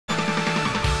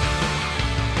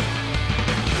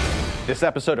This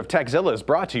episode of Techzilla is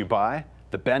brought to you by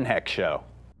The Ben Heck Show.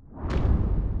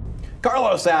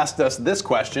 Carlos asked us this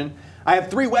question. I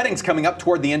have 3 weddings coming up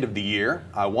toward the end of the year.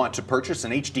 I want to purchase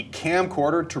an HD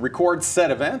camcorder to record said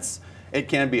events. It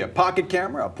can be a pocket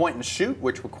camera, a point and shoot,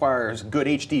 which requires good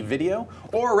HD video,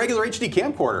 or a regular HD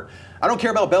camcorder. I don't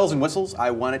care about bells and whistles.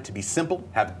 I want it to be simple,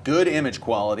 have good image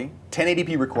quality,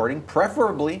 1080p recording,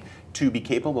 preferably to be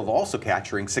capable of also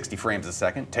capturing 60 frames a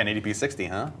second, 1080p 60,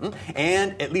 huh?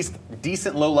 And at least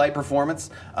decent low light performance,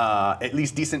 at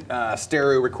least decent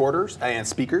stereo recorders and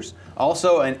speakers,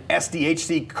 also an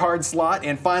SDHC card slot,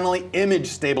 and finally image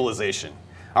stabilization.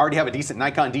 I already have a decent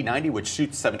Nikon D90 which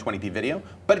shoots 720p video,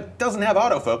 but it doesn't have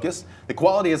autofocus. The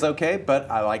quality is okay, but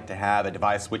I like to have a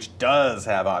device which does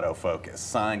have autofocus.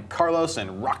 Signed, Carlos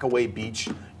in Rockaway Beach,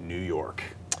 New York.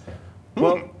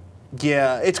 Well,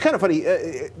 yeah, it's kind of funny.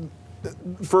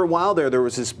 For a while there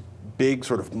was this big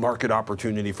sort of market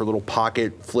opportunity for little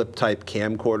pocket flip type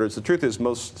camcorders. The truth is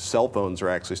most cell phones are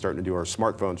actually starting to do, or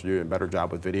smartphones are doing a better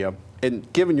job with video.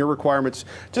 And given your requirements,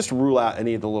 just rule out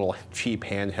any of the little cheap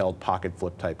handheld pocket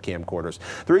flip type camcorders.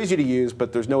 They're easy to use,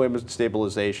 but there's no image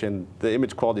stabilization. The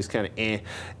image quality is kind of eh.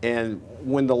 And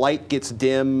when the light gets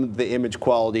dim, the image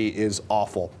quality is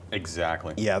awful.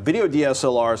 Exactly. Yeah, video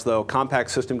DSLRs though,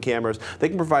 compact system cameras, they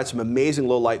can provide some amazing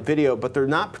low light video, but they're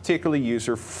not particularly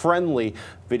user friendly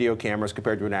video cameras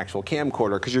compared to an actual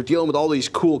camcorder, because you're dealing with all these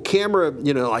cool camera,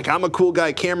 you know, like I'm a cool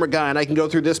guy, camera guy, and I can go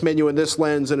through this menu and this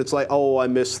lens, and it's like, oh, I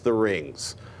missed the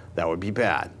rings. That would be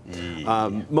bad.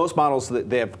 Yeah. Most models,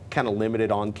 they have kind of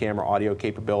limited on-camera audio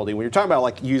capability. When you're talking about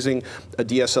like using a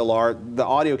DSLR, the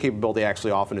audio capability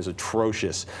actually often is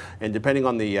atrocious. And depending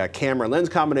on the camera lens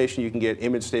combination, you can get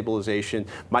image stabilization,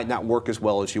 might not work as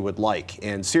well as you would like.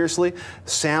 And seriously,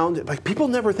 sound, like people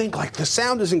never think like the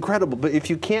sound is incredible, but if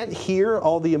you can't hear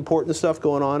all the important stuff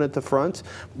going on at the front,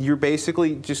 you're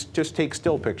basically just take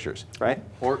still pictures, right?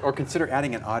 Or consider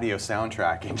adding an audio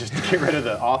soundtrack and just get rid of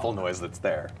the awful noise that's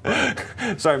there.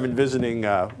 Sorry, I've been visiting,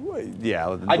 yeah.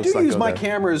 I do use my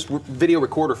camera's video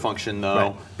recorder function though,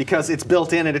 right, because it's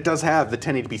built in and it does have the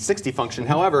 1080p 60 function.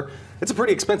 However, it's a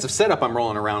pretty expensive setup I'm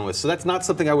rolling around with, so that's not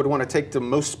something I would want to take to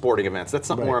most sporting events. That's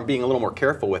something where I'm being a little more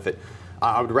careful with it.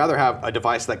 I would rather have a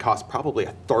device that costs probably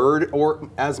a third or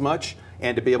as much,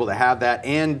 and to be able to have that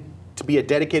and to be a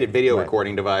dedicated video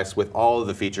recording device with all of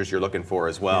the features you're looking for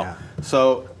as well. Yeah.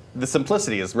 So the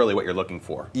simplicity is really what you're looking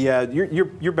for. Yeah,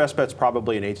 your best bet's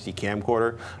probably an HD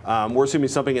camcorder. We're assuming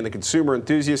something in the consumer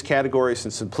enthusiast category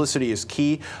since simplicity is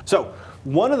key. So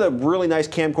one of the really nice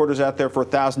camcorders out there for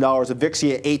 $1,000, a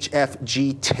Vixia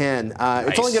HF-G10. Nice.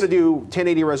 It's only going to do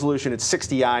 1080 resolution at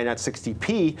 60i, not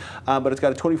 60p, but it's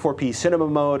got a 24p cinema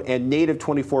mode and native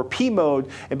 24p mode.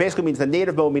 It basically means the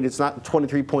native mode means it's not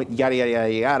 23 point yada yada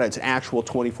yada yada, it's actual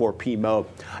 24p mode.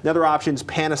 Another option is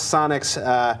Panasonic's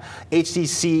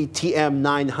HTC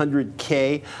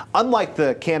TM900K. Unlike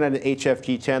the Canon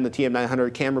HF-G10, the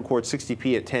TM900 can record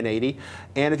 60p at 1080.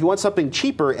 And if you want something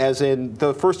cheaper, as in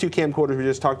the first 2 camcorders we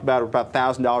just talked about are about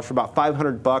 $1,000 for about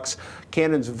 $500,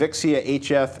 Canon's Vixia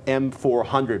HF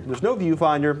M400. There's no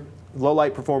viewfinder. Low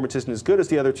light performance isn't as good as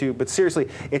the other 2, but seriously,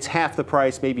 it's half the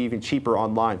price, maybe even cheaper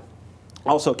online.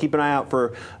 Also, keep an eye out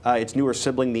for its newer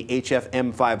sibling, the HF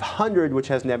M500, which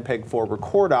has an MPEG-4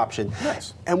 record option.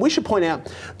 Nice. And we should point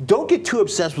out, don't get too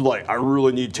obsessed with like, I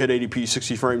really need 1080p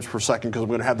 60 frames per second because I'm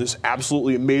going to have this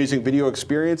absolutely amazing video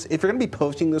experience. If you're going to be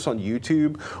posting this on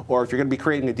YouTube, or if you're going to be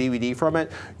creating a DVD from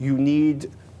it, you need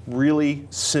really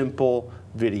simple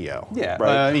video. Yeah,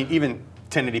 right? I mean, even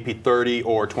 1080p 30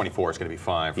 or 24 is going to be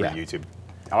fine for YouTube.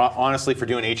 Honestly, for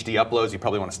doing HD uploads, you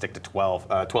probably want to stick to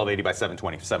 1280 by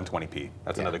 720p.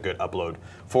 That's another good upload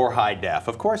for high def.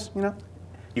 Of course, you know,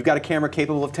 you've got a camera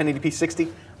capable of 1080p 60.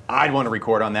 I'd want to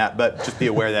record on that, but just be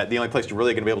aware that the only place you're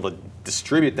really going to be able to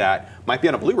distribute that might be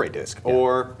on a Blu-ray disc,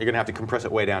 or you're going to have to compress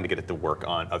it way down to get it to work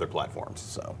on other platforms.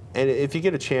 So, and if you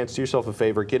get a chance, do yourself a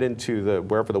favor, get into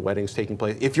wherever the wedding's taking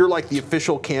place. If you're like the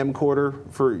official camcorder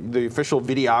for the official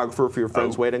videographer for your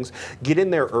friends' weddings, get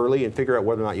in there early and figure out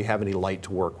whether or not you have any light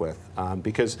to work with,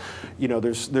 because you know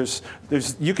there's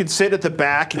you can sit at the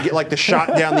back and get like the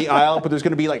shot down the aisle, but there's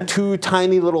going to be like 2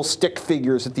 tiny little stick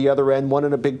figures at the other end, one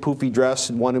in a big poofy dress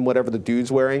and one in whatever the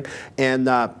dude's wearing, and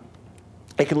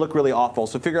it can look really awful.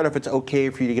 So figure out if it's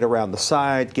okay for you to get around the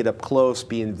side, get up close,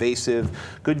 be invasive.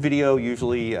 Good video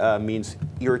usually means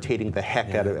irritating the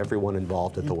heck out of everyone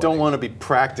involved at the wedding. You don't want to be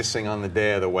practicing on the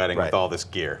day of the wedding with all this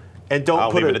gear. And don't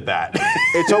I'll put leave it at that.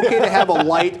 It's okay to have a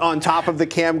light on top of the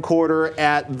camcorder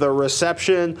at the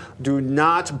reception. Do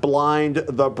not blind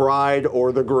the bride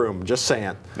or the groom. Just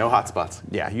saying. No hot spots.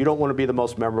 Yeah, you don't want to be the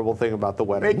most memorable thing about the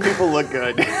wedding. Make people look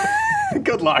good.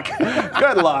 Good luck.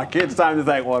 Good luck. It's time to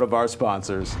thank one of our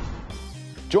sponsors.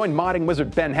 Join modding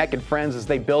wizard Ben Heck and friends as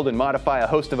they build and modify a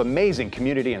host of amazing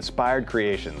community-inspired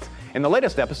creations. In the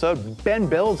latest episode, Ben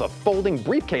builds a folding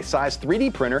briefcase-sized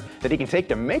 3D printer that he can take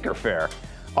to Maker Faire.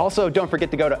 Also, don't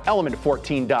forget to go to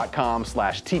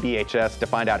element14.com/TBHS to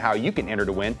find out how you can enter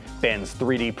to win Ben's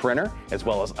 3D printer, as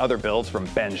well as other builds from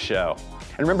Ben's show.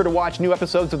 And remember to watch new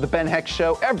episodes of The Ben Heck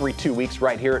Show every 2 weeks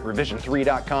right here at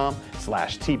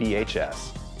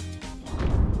revision3.com/TBHS.